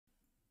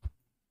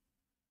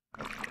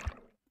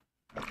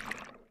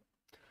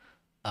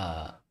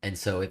And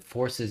so it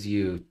forces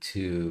you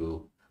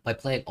to, by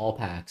playing all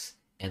packs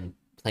and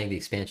playing the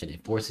expansion,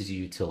 it forces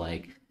you to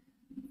like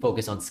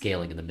focus on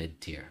scaling in the mid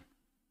tier.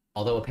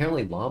 Although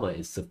apparently Llama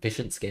is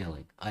sufficient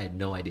scaling. I had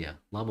no idea.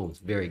 Llama was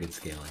very good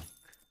scaling.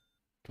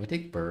 Do I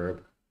take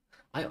Burb?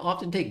 I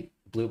often take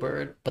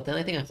Bluebird, but then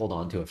I think I hold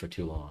on to it for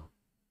too long.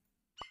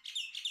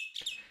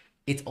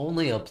 It's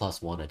only a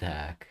 +1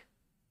 attack.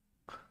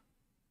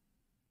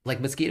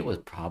 Like Mosquito was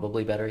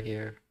probably better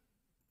here.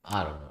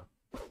 I don't know.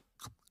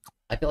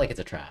 I feel like it's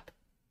a trap.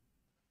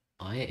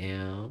 I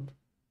am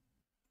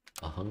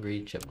a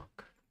hungry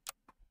chipmunk.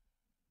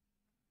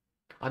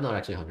 I'm not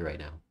actually hungry right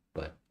now,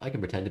 but I can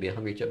pretend to be a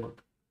hungry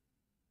chipmunk.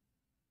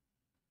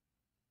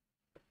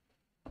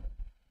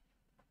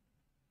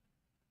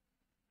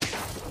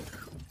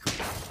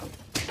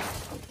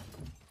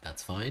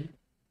 That's fine.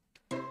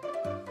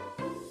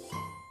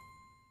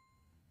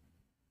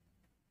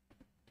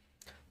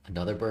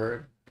 Another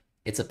bird.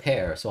 It's a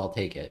pair, so I'll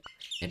take it.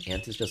 And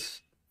Ant is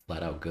just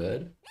flat out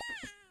good.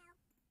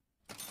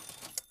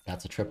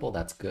 That's a triple.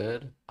 That's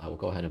good. I will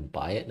go ahead and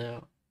buy it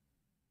now.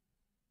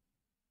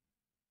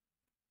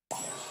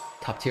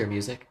 Top tier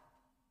music.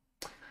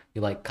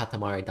 You like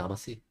Katamari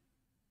Damacy?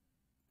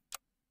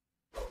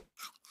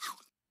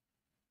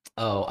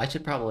 Oh, I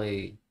should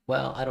probably.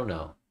 Well, I don't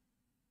know.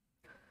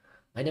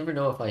 I never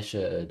know if I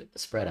should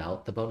spread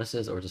out the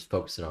bonuses or just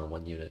focus it on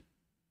one unit.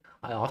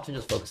 I often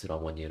just focus it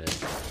on one unit.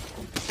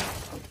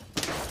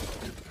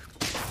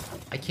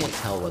 I can't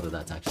tell whether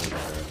that's actually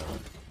better or not.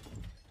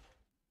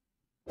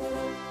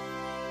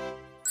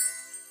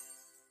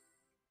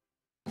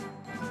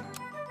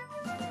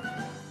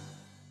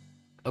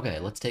 Okay,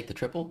 let's take the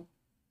triple.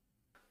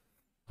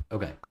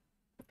 Okay.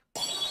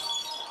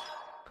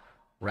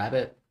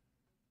 Rabbit.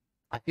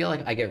 I feel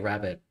like I get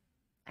rabbit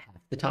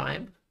half the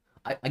time.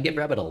 I get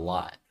rabbit a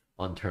lot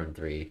on turn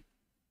 3.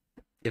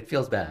 It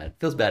feels bad. It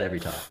feels bad every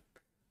time.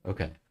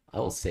 Okay, I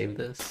will save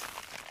this.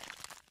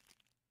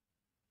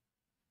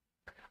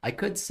 I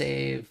could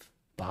save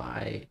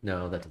by...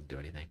 No, that doesn't do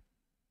anything.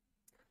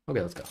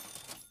 Okay, let's go.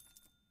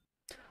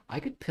 I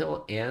could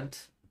pill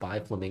Ant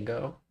by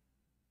Flamingo.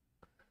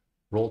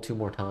 Roll 2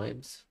 more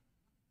times.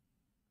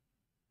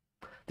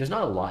 There's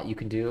not a lot you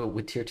can do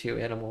with tier 2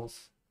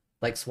 animals.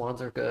 Like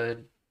swans are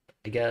good,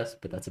 I guess,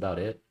 but that's about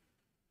it.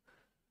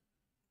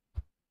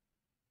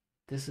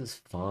 This is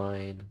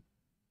fine.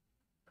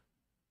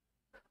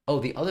 Oh,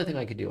 the other thing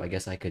I could do, I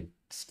guess I could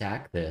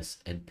stack this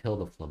and pill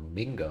the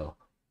Flamingo,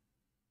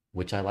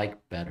 which I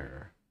like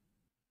better.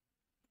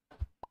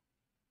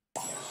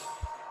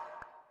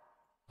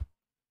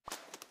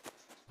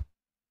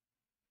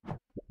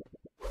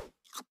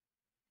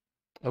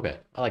 Okay,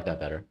 I like that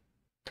better.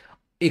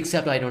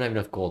 Except I don't have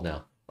enough gold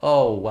now.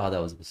 Oh, wow,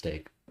 that was a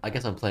mistake. I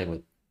guess I'm playing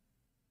with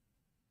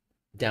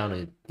down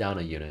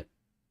a unit.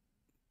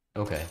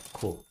 Okay,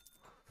 cool.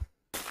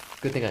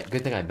 Good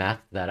thing I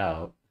mathed that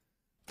out.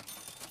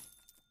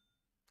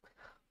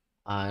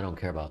 I don't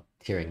care about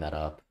tearing that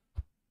up.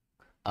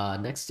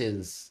 Next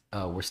is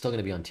we're still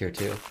gonna be on tier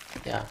 2.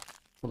 Yeah,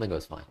 Flamingo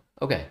is fine.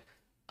 Okay.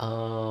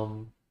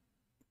 Um,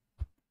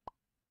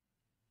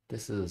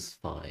 this is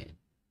fine.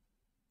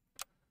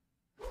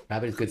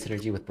 Rabbit is good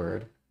synergy with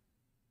bird.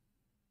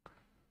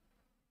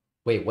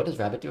 Wait, what does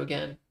rabbit do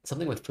again?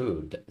 Something with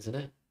food, isn't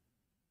it?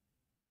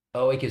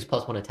 Oh, it gives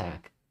 +1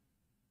 attack.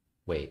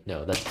 Wait,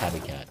 no, that's tabby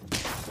cat.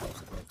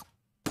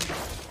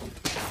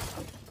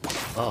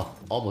 Oh,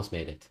 almost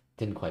made it.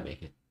 Didn't quite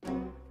make it.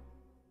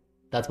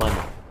 That's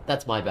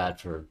my bad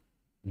for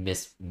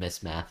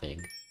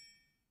mismathing.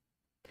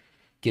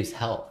 Gives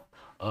health.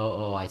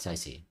 Oh, I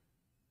see.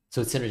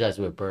 So it's synergized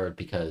with bird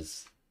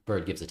because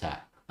bird gives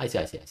attack. I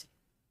see.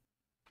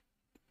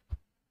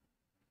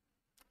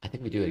 I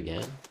think we do it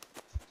again.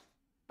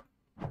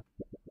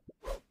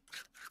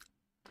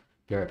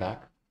 Be right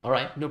back. All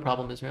right, no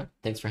problem, Israel.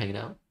 Thanks for hanging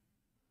out.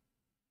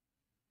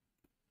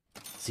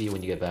 See you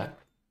when you get back.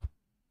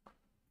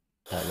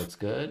 That looks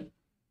good.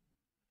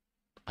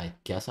 I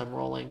guess I'm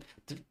rolling.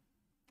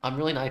 I'm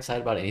really not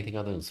excited about anything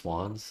other than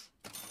swans.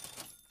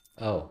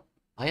 Oh,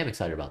 I am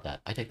excited about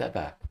that. I take that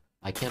back.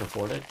 I can't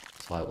afford it,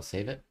 so I will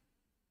save it.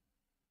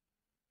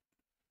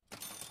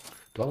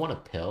 Do I want a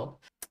pill?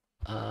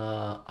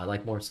 I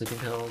like more sleeping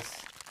pills,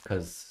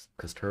 cause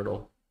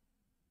turtle.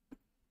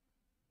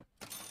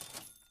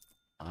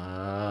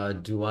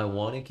 Do I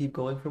want to keep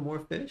going for more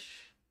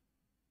fish?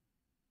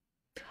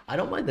 I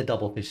don't mind the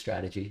double fish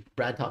strategy.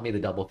 Brad taught me the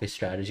double fish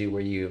strategy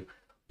where you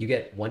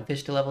get one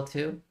fish to level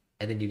 2,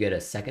 and then you get a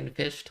second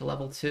fish to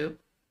level 2.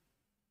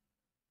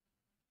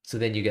 So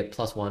then you get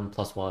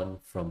 +1/+1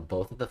 from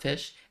both of the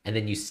fish, and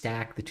then you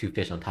stack the 2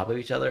 fish on top of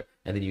each other,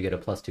 and then you get a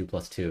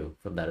 +2/+2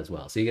 from that as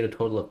well. So you get a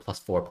total of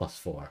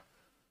 +4/+4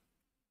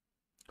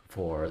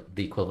 for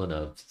the equivalent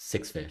of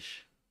 6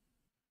 fish.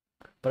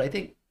 But I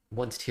think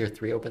once tier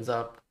 3 opens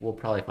up, we'll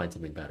probably find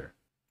something better.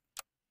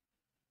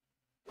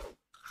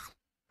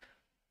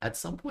 At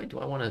some point, do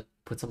I want to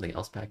put something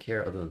else back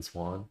here other than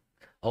swan?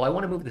 Oh, I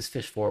want to move this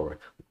fish forward.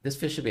 This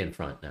fish should be in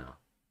front now.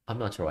 I'm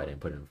not sure why I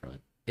didn't put it in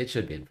front. It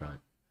should be in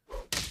front.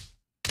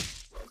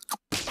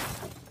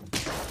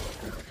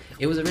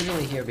 It was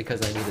originally here because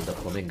I needed the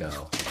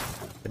flamingo.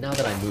 But now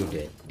that I moved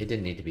it, it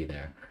didn't need to be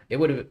there. It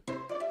would have...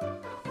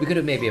 We could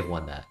have maybe have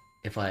won that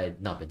if I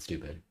had not been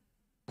stupid.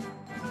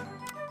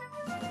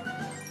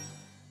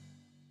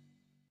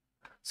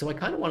 So I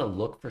kind of want to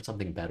look for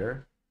something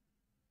better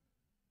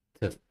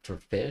for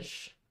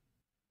fish.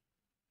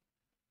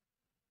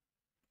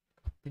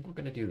 I think we're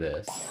going to do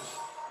this.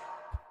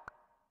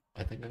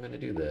 I think I'm going to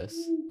do this.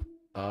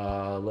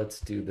 Let's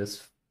do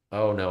this.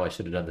 Oh no, I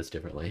should have done this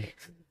differently.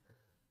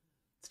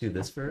 Let's do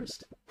this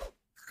first.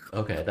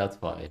 Okay, that's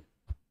fine.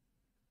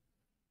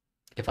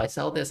 If I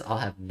sell this, I'll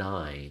have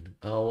 9.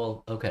 Oh,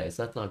 well, okay,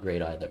 so that's not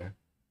great either.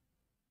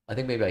 I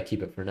think maybe I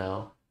keep it for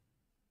now,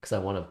 because I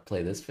want to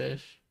play this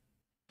fish.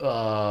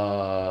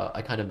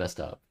 I kind of messed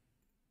up.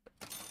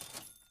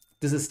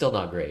 This is still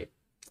not great.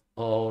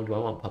 Oh, do I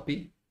want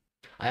puppy?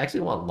 I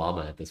actually want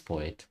llama at this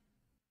point.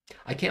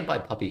 I can't buy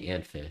puppy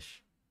and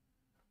fish.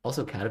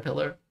 Also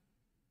caterpillar.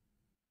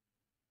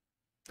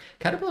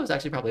 Caterpillar is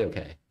actually probably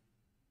okay.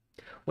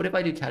 What if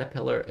I do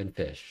caterpillar and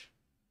fish?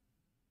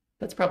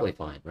 That's probably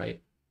fine,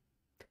 right?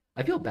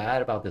 I feel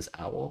bad about this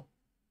owl.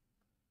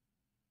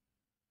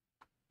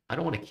 I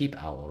don't want to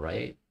keep owl,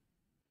 right?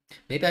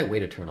 Maybe I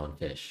wait a turn on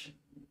fish.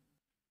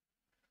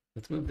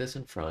 Let's move this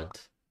in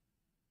front.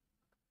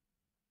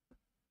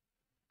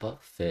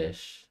 Buff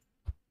fish.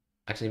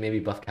 Actually, maybe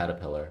buff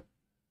caterpillar.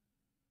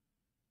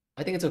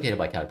 I think it's okay to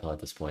buy caterpillar at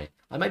this point.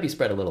 I might be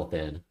spread a little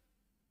thin.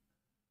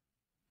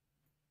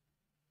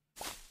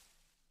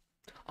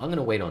 I'm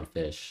gonna wait on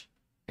fish.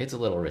 It's a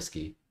little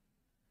risky.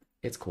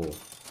 It's cool.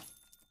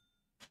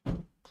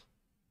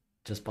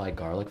 Just buy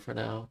garlic for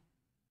now.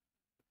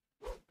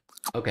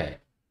 Okay.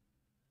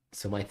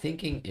 So my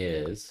thinking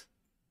is,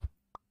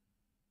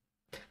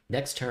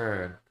 next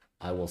turn,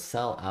 I will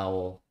sell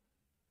owl,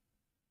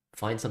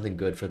 find something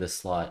good for this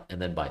slot,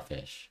 and then buy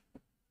fish.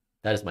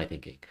 That is my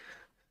thinking.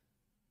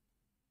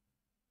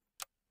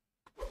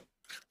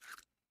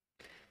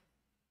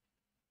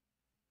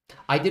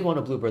 I did want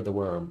to bluebird the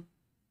worm,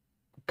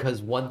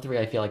 because 1-3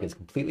 I feel like is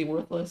completely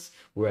worthless,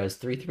 whereas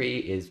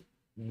 3-3 is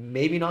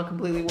maybe not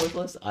completely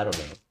worthless. I don't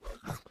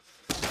know.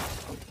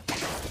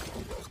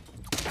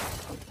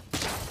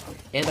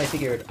 And I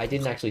figured I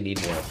didn't actually need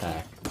more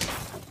attack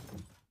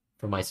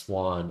for my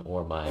swan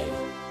or my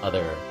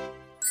other...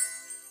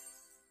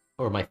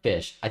 or my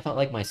fish. I felt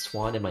like my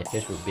swan and my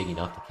fish were big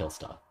enough to kill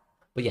stuff.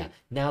 But yeah,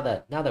 now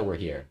that we're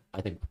here,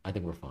 I think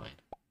we're fine.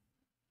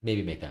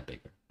 Maybe make that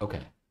bigger.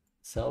 Okay.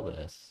 Sell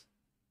this.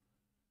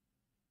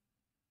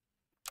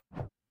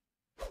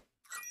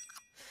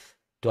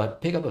 Do I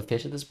pick up a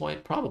fish at this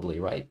point? Probably,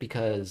 right?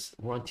 Because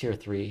we're on tier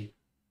 3.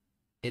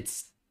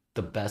 It's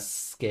the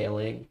best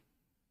scaling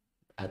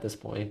at this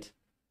point.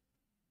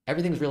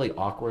 Everything's really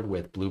awkward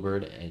with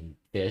bluebird and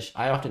fish.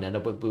 I often end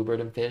up with bluebird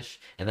and fish,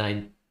 and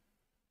then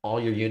all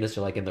your units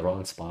are like in the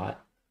wrong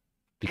spot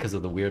because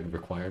of the weird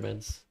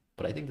requirements.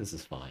 But I think this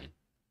is fine.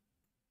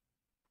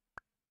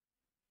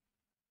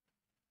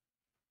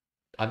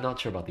 I'm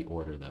not sure about the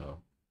order though.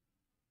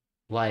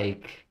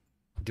 Like,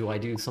 do I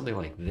do something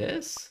like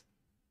this?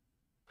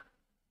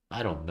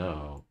 I don't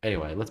know.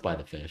 Anyway, let's buy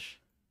the fish.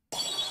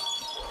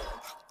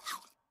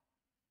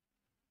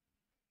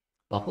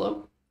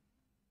 Buffalo?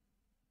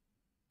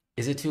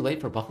 Is it too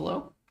late for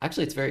buffalo?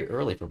 Actually, it's very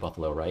early for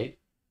buffalo, right?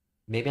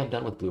 Maybe I'm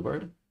done with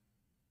bluebird?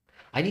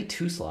 I need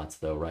 2 slots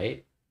though,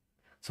 right?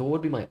 So what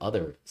would be my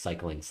other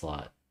cycling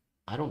slot?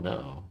 I don't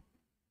know.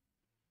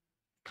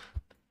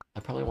 I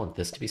probably want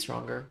this to be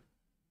stronger.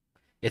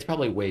 It's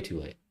probably way too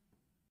late.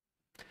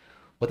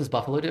 What does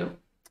buffalo do?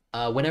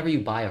 Whenever you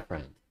buy a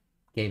friend,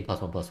 gain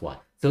 +1/+1.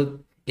 So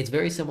it's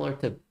very similar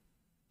to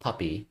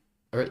puppy,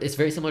 or it's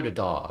very similar to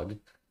dog,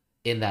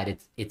 in that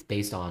it's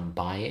based on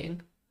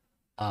buying.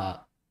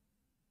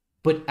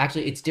 But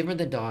actually, it's different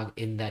than dog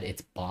in that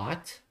it's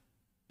bought.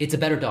 It's a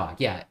better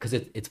dog, yeah, because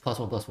it's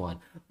 +1/+1.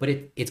 But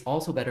it's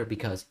also better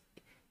because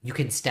you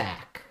can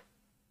stack.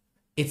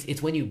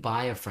 It's when you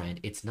buy a friend,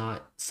 it's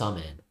not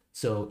summon.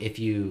 So if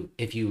you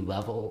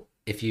level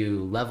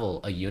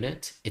a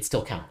unit, it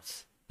still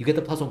counts. You get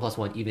the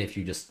 +1/+1 even if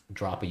you just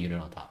drop a unit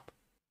on top.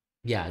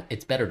 Yeah,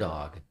 it's better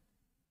dog.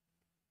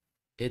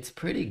 It's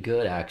pretty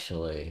good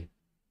actually.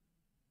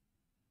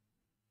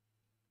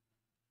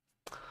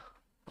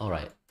 All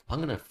right, I'm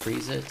gonna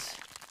freeze it.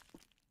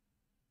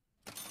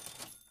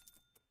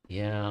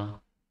 Yeah.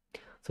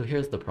 So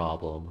here's the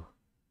problem.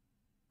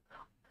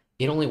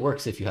 It only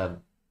works if you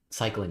have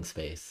cycling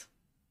space.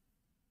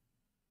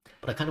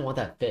 But I kind of want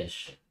that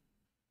fish.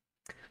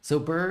 So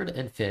bird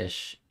and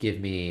fish give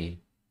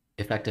me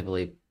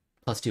effectively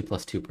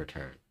 +2/+2 per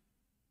turn.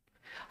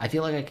 I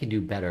feel like I can do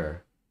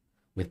better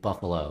with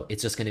buffalo.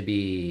 It's just going to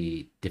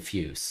be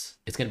diffuse.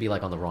 It's going to be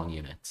like on the wrong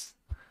units.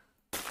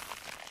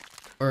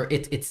 Or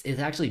it's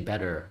actually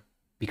better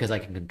because I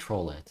can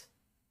control it.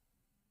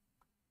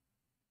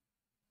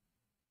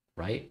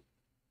 Right?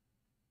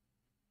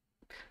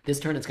 This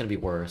turn it's going to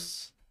be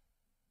worse.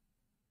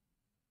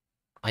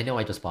 I know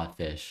I just bought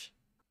fish,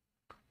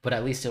 but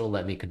at least it'll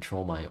let me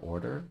control my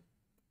order.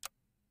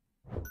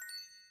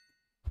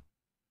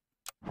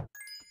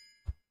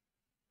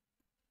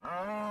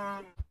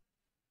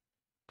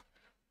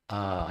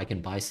 I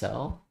can buy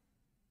sell.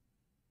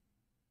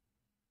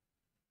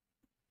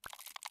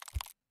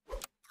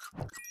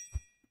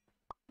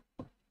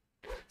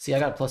 See, I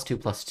got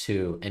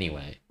 +2/+2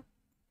 anyway.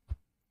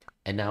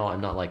 And now I'm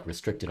not like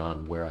restricted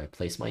on where I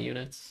place my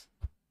units.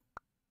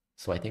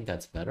 So I think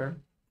that's better.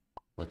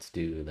 Let's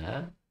do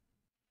that.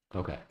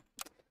 Okay.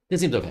 This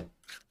seems okay.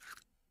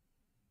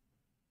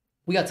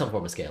 We got some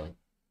form of scaling.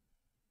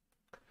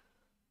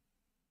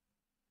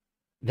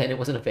 Then it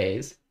wasn't a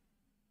phase.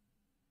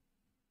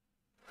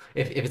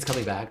 If it's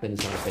coming back, then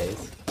it's not a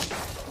phase.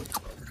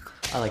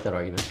 I like that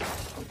argument.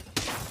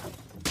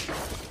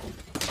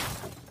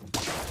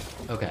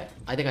 Okay,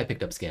 I think I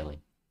picked up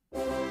scaling.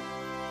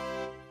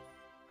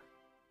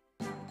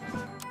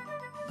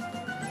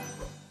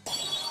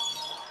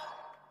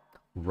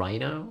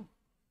 Rhino?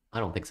 I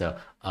don't think so.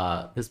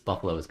 This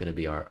buffalo is going to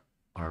be our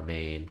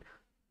main.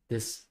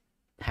 This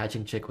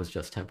hatching chick was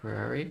just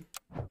temporary.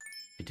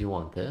 I do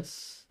want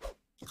this.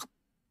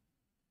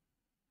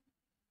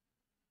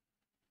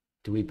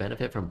 Do we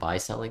benefit from buy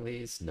selling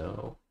these?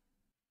 No.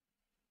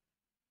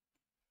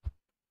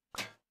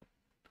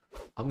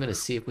 I'm gonna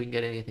see if we can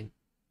get anything.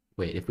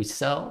 Wait, if we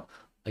sell,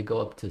 I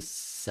go up to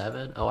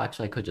 7. Oh,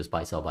 actually, I could just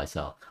buy sell, buy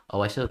sell. Oh,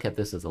 I should have kept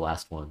this as the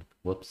last one.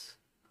 Whoops.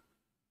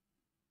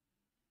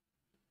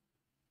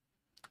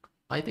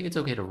 I think it's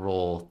okay to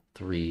roll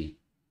 3,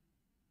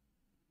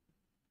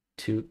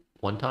 2,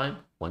 one time.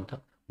 One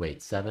time.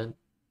 Wait, 7.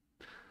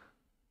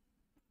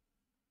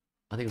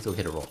 I think it's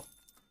okay to roll.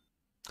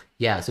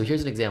 Yeah, so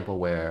here's an example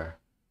where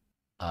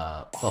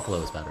Buffalo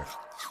is better.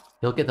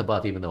 He'll get the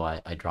buff even though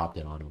I dropped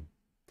it on him.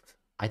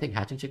 I think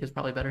Hatching Chick is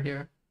probably better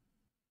here.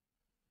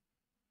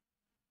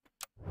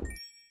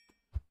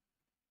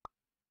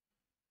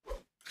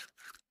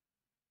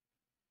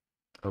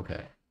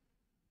 Okay.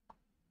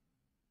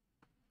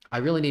 I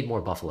really need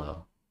more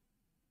Buffalo.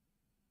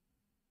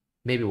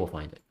 Maybe we'll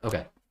find it.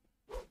 Okay.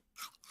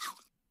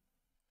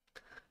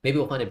 Maybe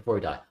we'll find it before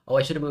we die. Oh,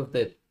 I should have moved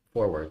it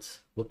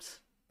forwards. Whoops.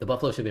 The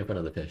Buffalo should be in front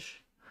of the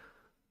fish.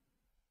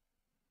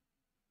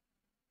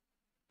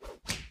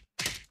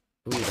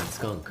 Ooh, that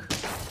skunk.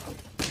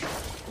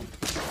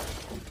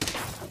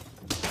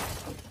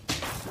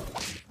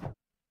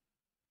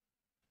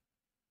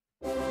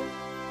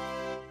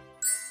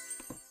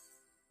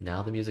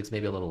 Now the music's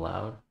maybe a little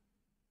loud.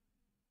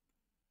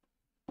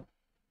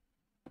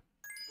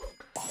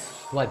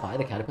 Do I buy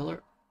the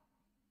caterpillar?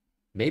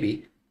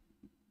 Maybe.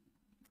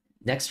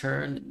 Next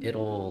turn,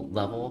 it'll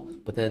level,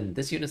 but then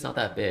this unit's not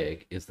that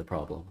big, is the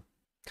problem.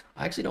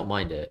 I actually don't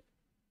mind it.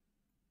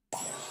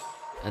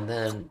 And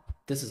then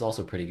this is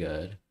also pretty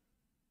good.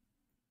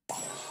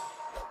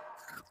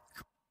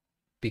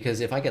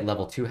 Because if I get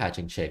level 2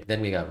 Hatching Chick,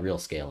 then we got real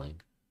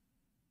scaling.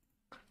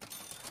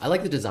 I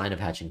like the design of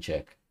Hatching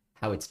Chick,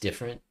 how it's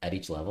different at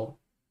each level.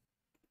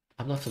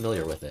 I'm not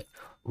familiar with it.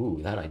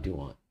 Ooh, that I do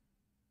want.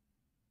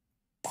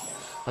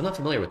 I'm not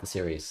familiar with the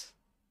series.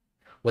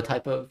 What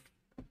type of...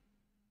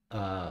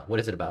 what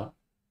is it about?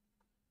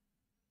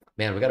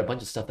 Man, we got a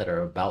bunch of stuff that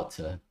are about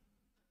to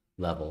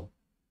level.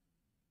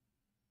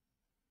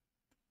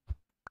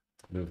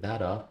 Move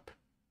that up.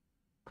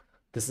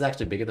 This is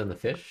actually bigger than the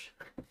fish.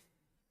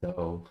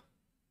 So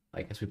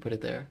I guess we put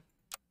it there.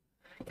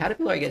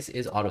 Caterpillar, I guess,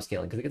 is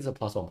auto-scaling because it gets a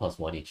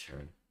 +1/+1 each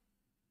turn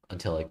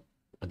until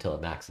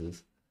it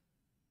maxes.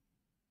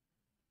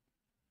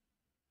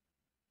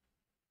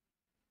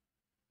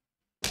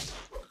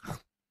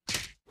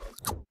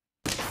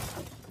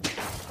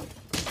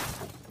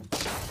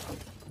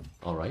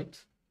 All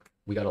right.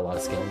 We got a lot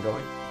of scaling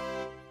going.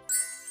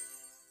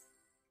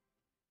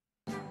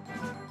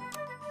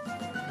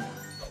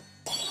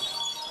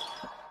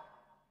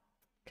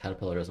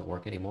 Caterpillar doesn't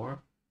work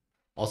anymore.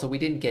 Also, we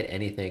didn't get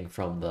anything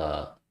from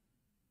the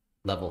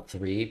level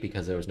 3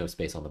 because there was no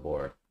space on the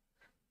board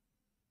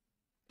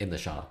in the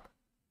shop,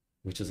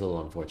 which is a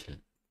little unfortunate.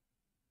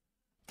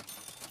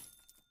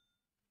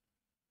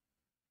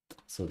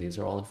 So these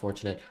are all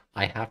unfortunate.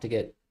 I have to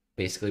get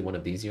basically one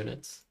of these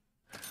units.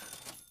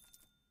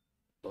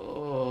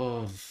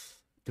 Oh,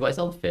 do I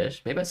sell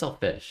fish? Maybe I sell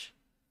fish.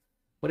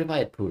 What if I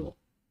had poodle?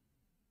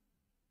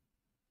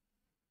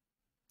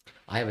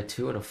 I have a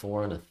 2 and a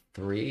 4 and a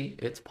 3.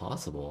 It's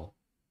possible.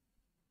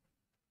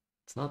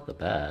 It's not the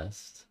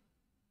best.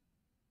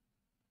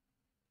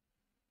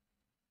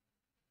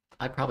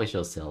 I probably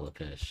should sell the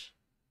fish.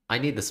 I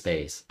need the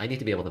space. I need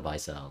to be able to buy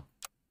sell.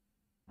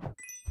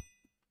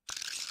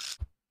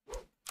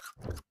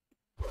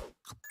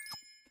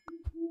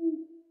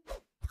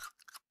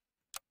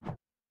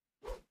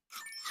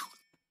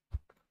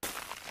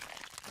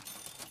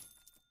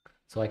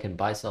 So I can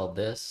buy sell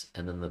this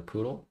and then the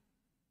poodle.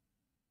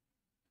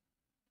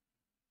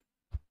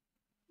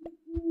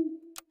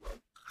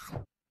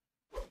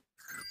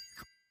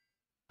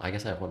 I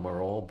guess I have one more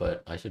roll,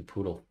 but I should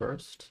poodle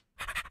first.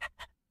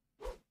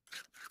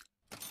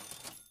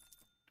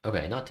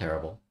 Okay, not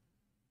terrible.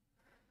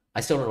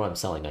 I still don't know what I'm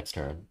selling next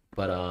turn,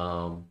 but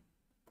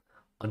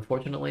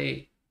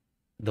unfortunately,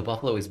 the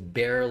buffalo is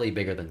barely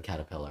bigger than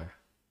caterpillar.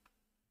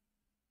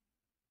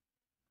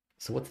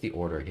 So what's the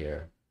order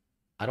here?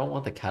 I don't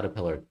want the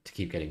caterpillar to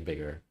keep getting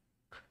bigger.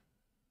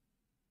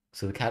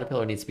 So the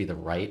caterpillar needs to be the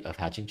right of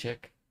hatching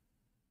chick.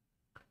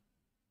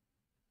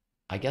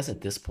 I guess at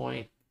this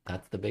point,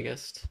 that's the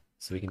biggest.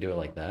 So we can do it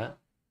like that.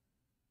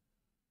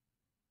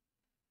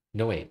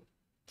 No, wait.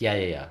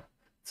 Yeah.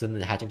 So then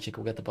the hatching chick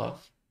will get the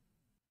buff.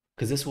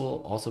 Because this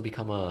will also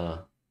become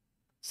a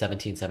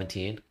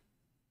 17-17.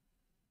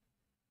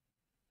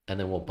 And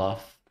then we'll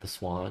buff the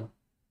swan.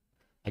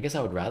 I guess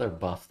I would rather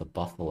buff the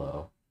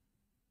buffalo.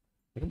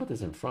 We can put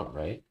this in front,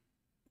 right?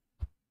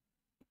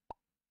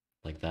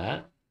 Like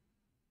that.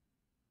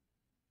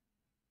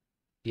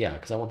 Yeah,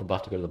 because I want the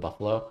buff to go to the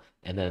buffalo,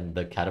 and then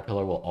the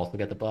caterpillar will also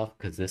get the buff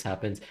because this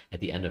happens at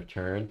the end of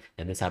turn,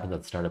 and this happens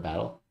at the start of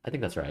battle. I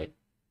think that's right.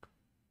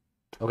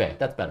 Okay,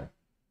 that's better.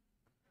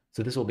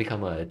 So this will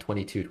become a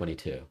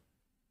 22-22.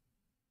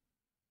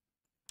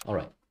 All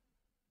right.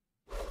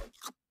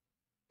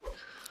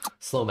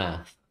 Slow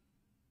math.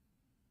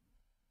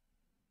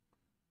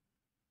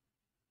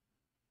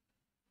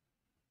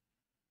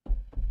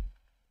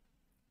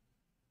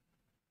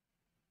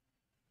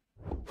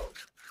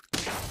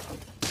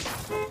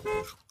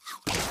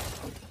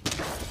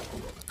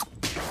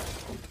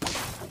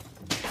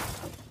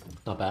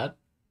 Not bad.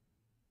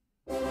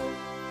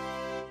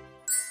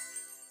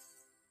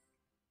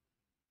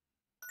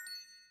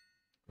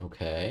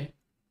 Okay.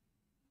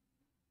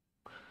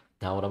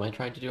 Now what am I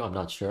trying to do? I'm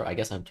not sure. I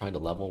guess I'm trying to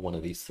level one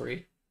of these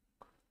three.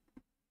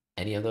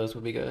 Any of those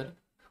would be good.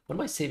 What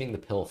am I saving the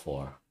pill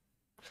for?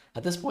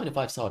 At this point, if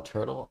I saw a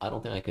turtle, I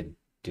don't think I could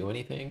do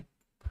anything.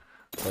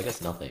 So I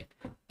guess nothing.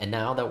 And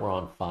now that we're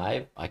on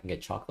 5, I can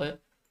get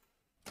chocolate.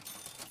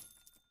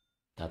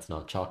 That's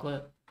not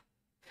chocolate.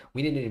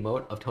 We need an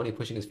emote of Tony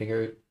pushing his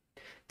finger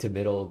to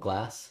middle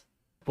glass.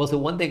 Well, so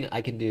one thing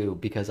I can do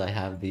because I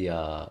have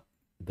the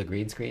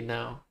green screen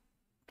now.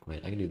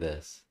 Wait, I can do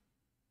this.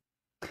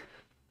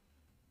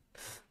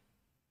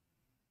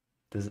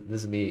 This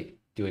is me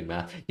doing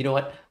math. You know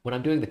what? When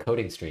I'm doing the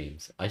coding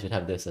streams, I should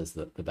have this as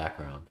the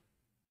background.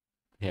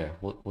 Here,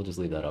 we'll just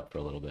leave that up for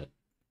a little bit.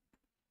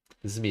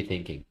 This is me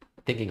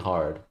thinking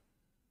hard.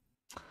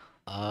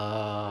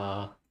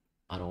 I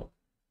don't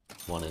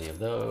want any of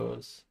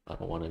those. I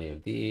don't want any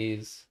of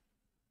these.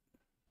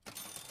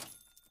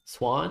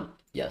 Swan?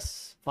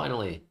 Yes,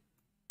 finally.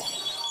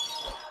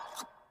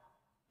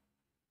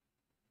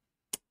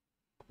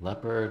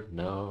 Leopard?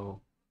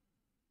 No.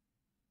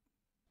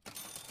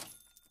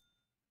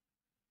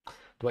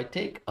 Do I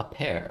take a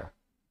pair?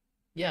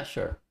 Yeah,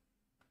 sure.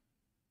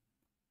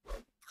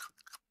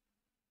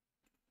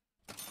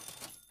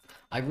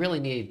 I really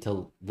need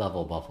to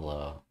level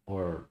Buffalo,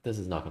 or this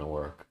is not going to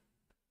work.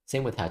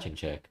 Same with Hatching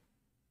Chick.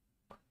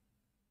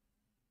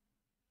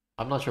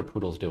 I'm not sure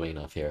Poodle's doing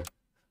enough here.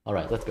 All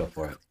right, let's go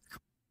for it.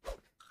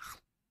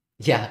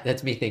 Yeah,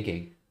 that's me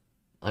thinking.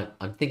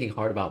 I'm thinking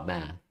hard about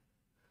math.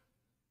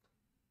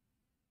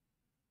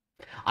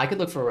 I could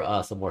look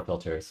for some more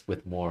filters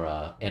with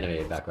more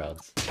animated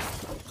backgrounds.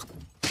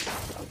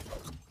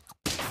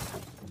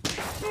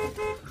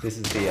 This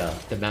is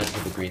the magic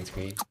of the green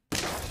screen.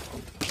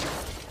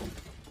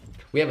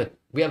 We have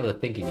a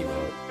thinking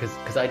emote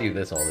because I do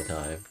this all the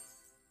time.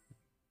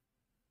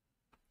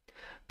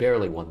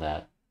 Barely won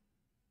that.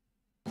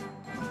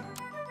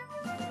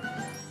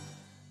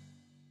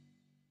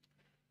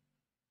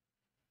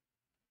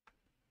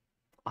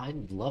 I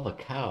love a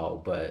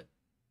cow, but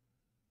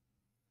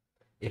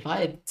if I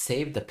had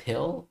saved the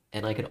pill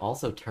and I could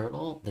also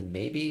turtle, then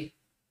maybe.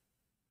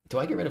 Do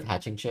I get rid of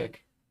Hatching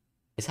Chick?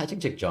 Is Hatching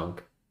Chick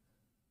junk?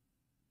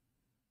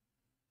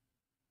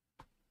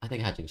 I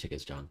think Hatching Chick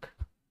is junk.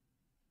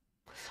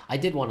 I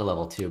did want a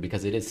level 2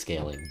 because it is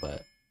scaling,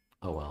 but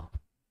oh well.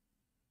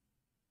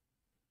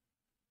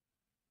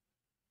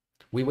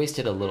 We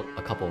wasted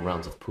a couple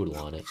rounds of Poodle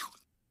on it.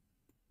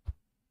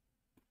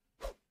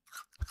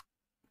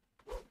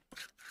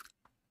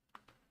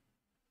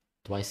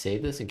 Do I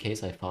save this in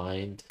case I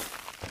find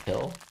a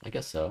pill? I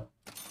guess so.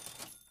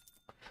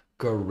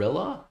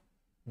 Gorilla?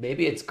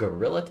 Maybe it's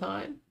gorilla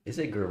time? Is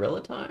it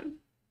gorilla time?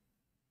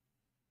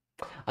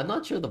 I'm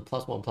not sure the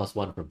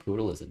 +1/+1 from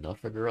Poodle is enough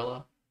for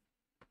gorilla.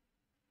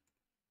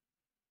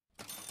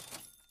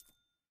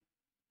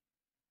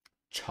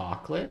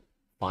 Chocolate?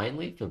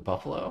 Finally for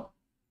Buffalo?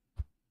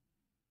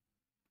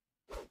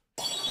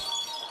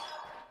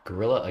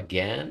 Gorilla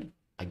again?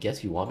 I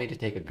guess you want me to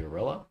take a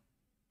gorilla?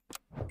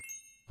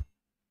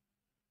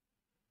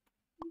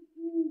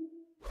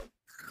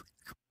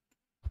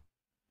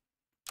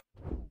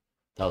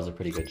 That was a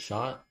pretty good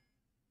shot.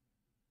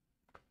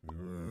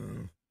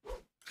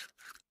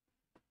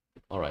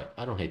 All right,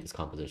 I don't hate this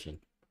composition.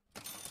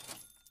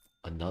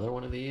 Another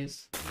one of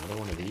these. Another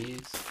one of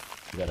these.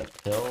 We got a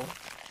pill.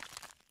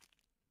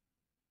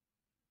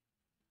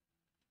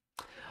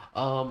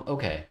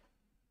 Okay.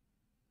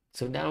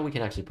 So now we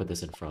can actually put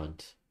this in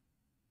front.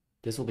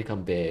 This will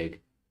become big.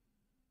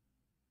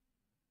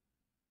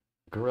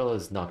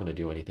 Gorilla's not going to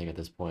do anything at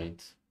this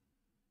point.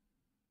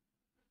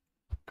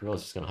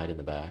 Gorilla's just going to hide in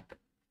the back.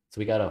 So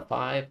we got a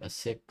 5, a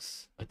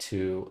 6, a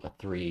 2, a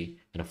 3,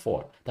 and a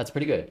 4. That's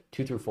pretty good.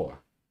 2 through 4.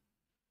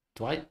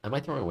 Am I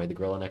throwing away the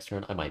gorilla next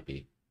turn? I might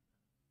be.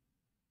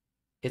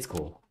 It's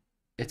cool.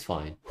 It's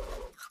fine.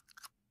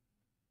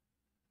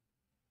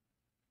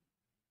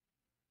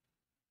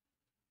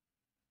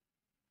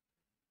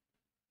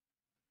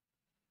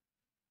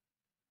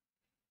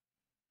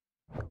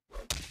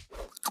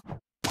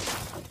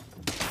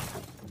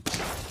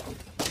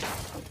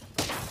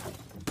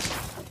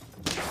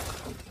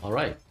 All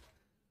right.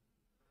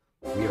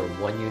 We are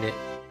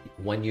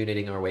one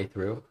uniting our way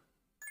through.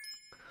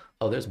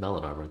 Oh, there's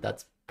melon armor.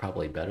 That's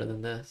probably better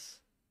than this.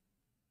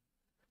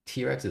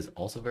 T-Rex is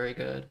also very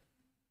good.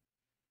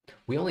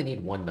 We only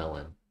need one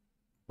melon,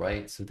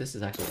 right? So this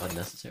is actually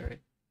unnecessary.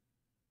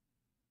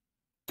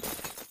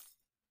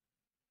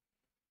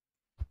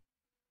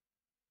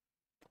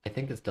 I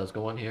think this does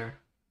go on here.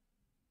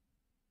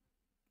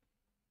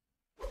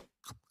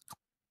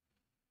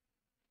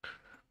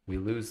 We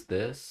lose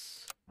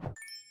this.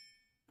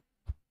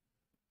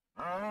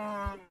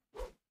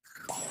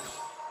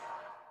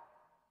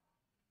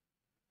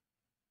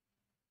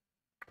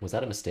 Was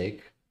that a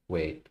mistake?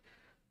 Wait.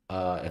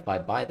 If I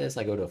buy this,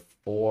 I go to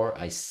 4,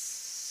 I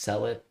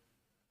sell it.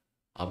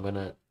 I'm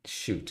gonna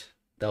shoot.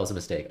 That was a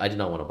mistake. I did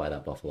not want to buy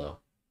that buffalo.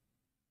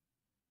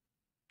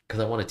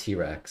 Because I want a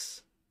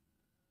T-Rex.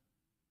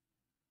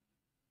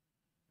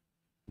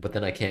 But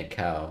then I can't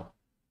cow.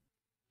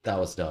 That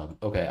was dumb.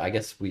 Okay, I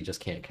guess we just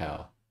can't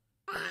cow.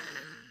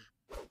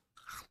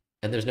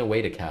 And there's no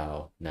way to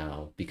cow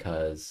now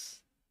because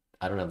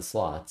I don't have the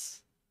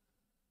slots.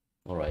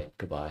 All right,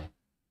 goodbye.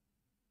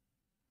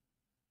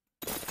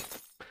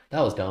 That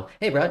was dumb.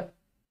 Hey, Brad.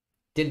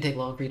 Didn't take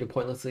long for you to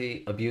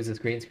pointlessly abuse this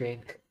green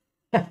screen.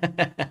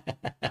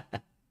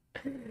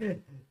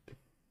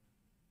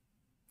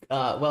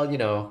 Well, you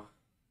know,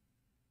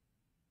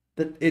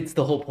 it's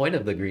the whole point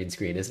of the green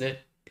screen, isn't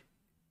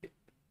it?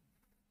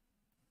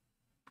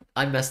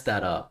 I messed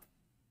that up.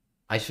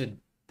 I should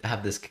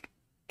have this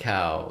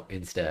cow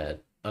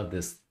instead of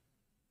this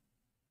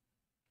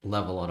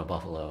level on a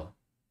buffalo.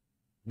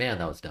 Man,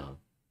 that was dumb.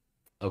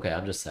 Okay,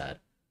 I'm just sad.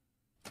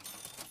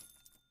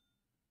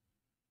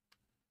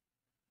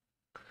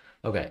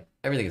 Okay,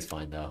 everything is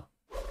fine though.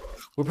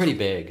 We're pretty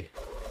big.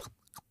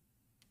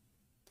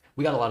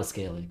 We got a lot of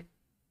scaling.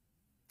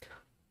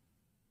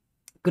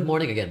 Good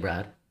morning again,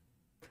 Brad.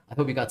 I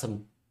hope you got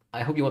some.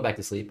 I hope you went back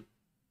to sleep.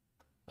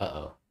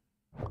 Uh-oh.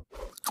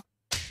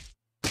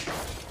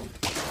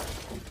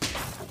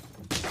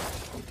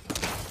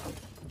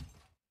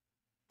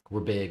 We're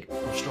big.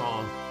 We're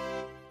strong.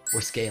 We're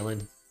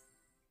scaling.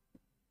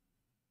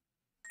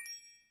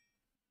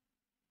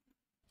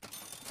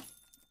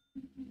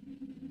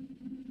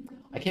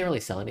 I can't really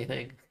sell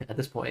anything at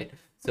this point.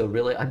 So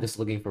really, I'm just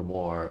looking for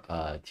more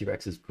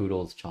T-Rexes,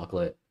 poodles,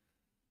 chocolate.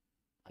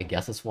 I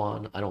guess a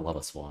swan. I don't love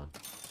a swan.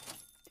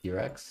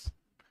 T-Rex.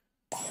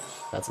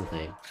 That's the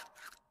thing.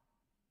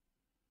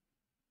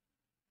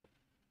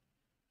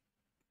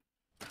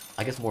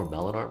 I guess more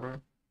melon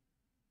armor.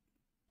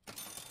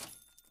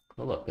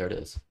 Oh look, there it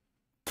is.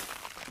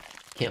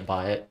 Can't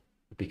buy it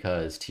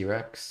because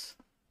T-Rex.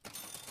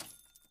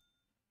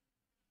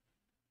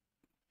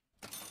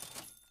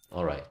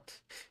 All right.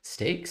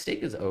 Steak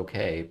is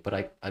okay, but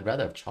I'd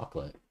rather have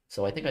chocolate.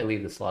 So I think I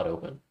leave the slot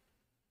open.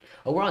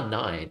 Oh, we're on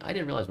 9. I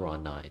didn't realize we're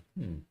on 9.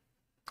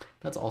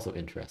 That's also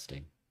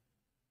interesting.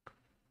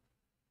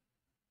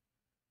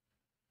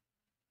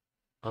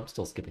 I'm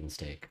still skipping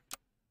steak.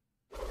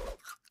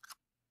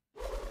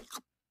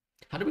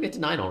 How did we get to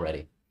 9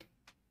 already?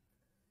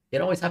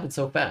 It always happens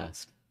so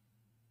fast.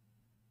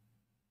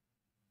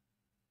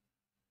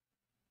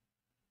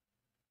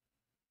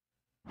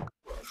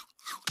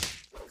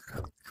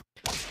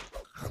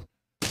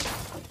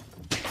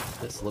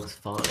 This looks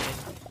fine.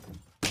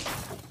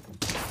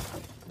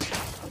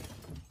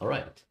 All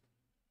right.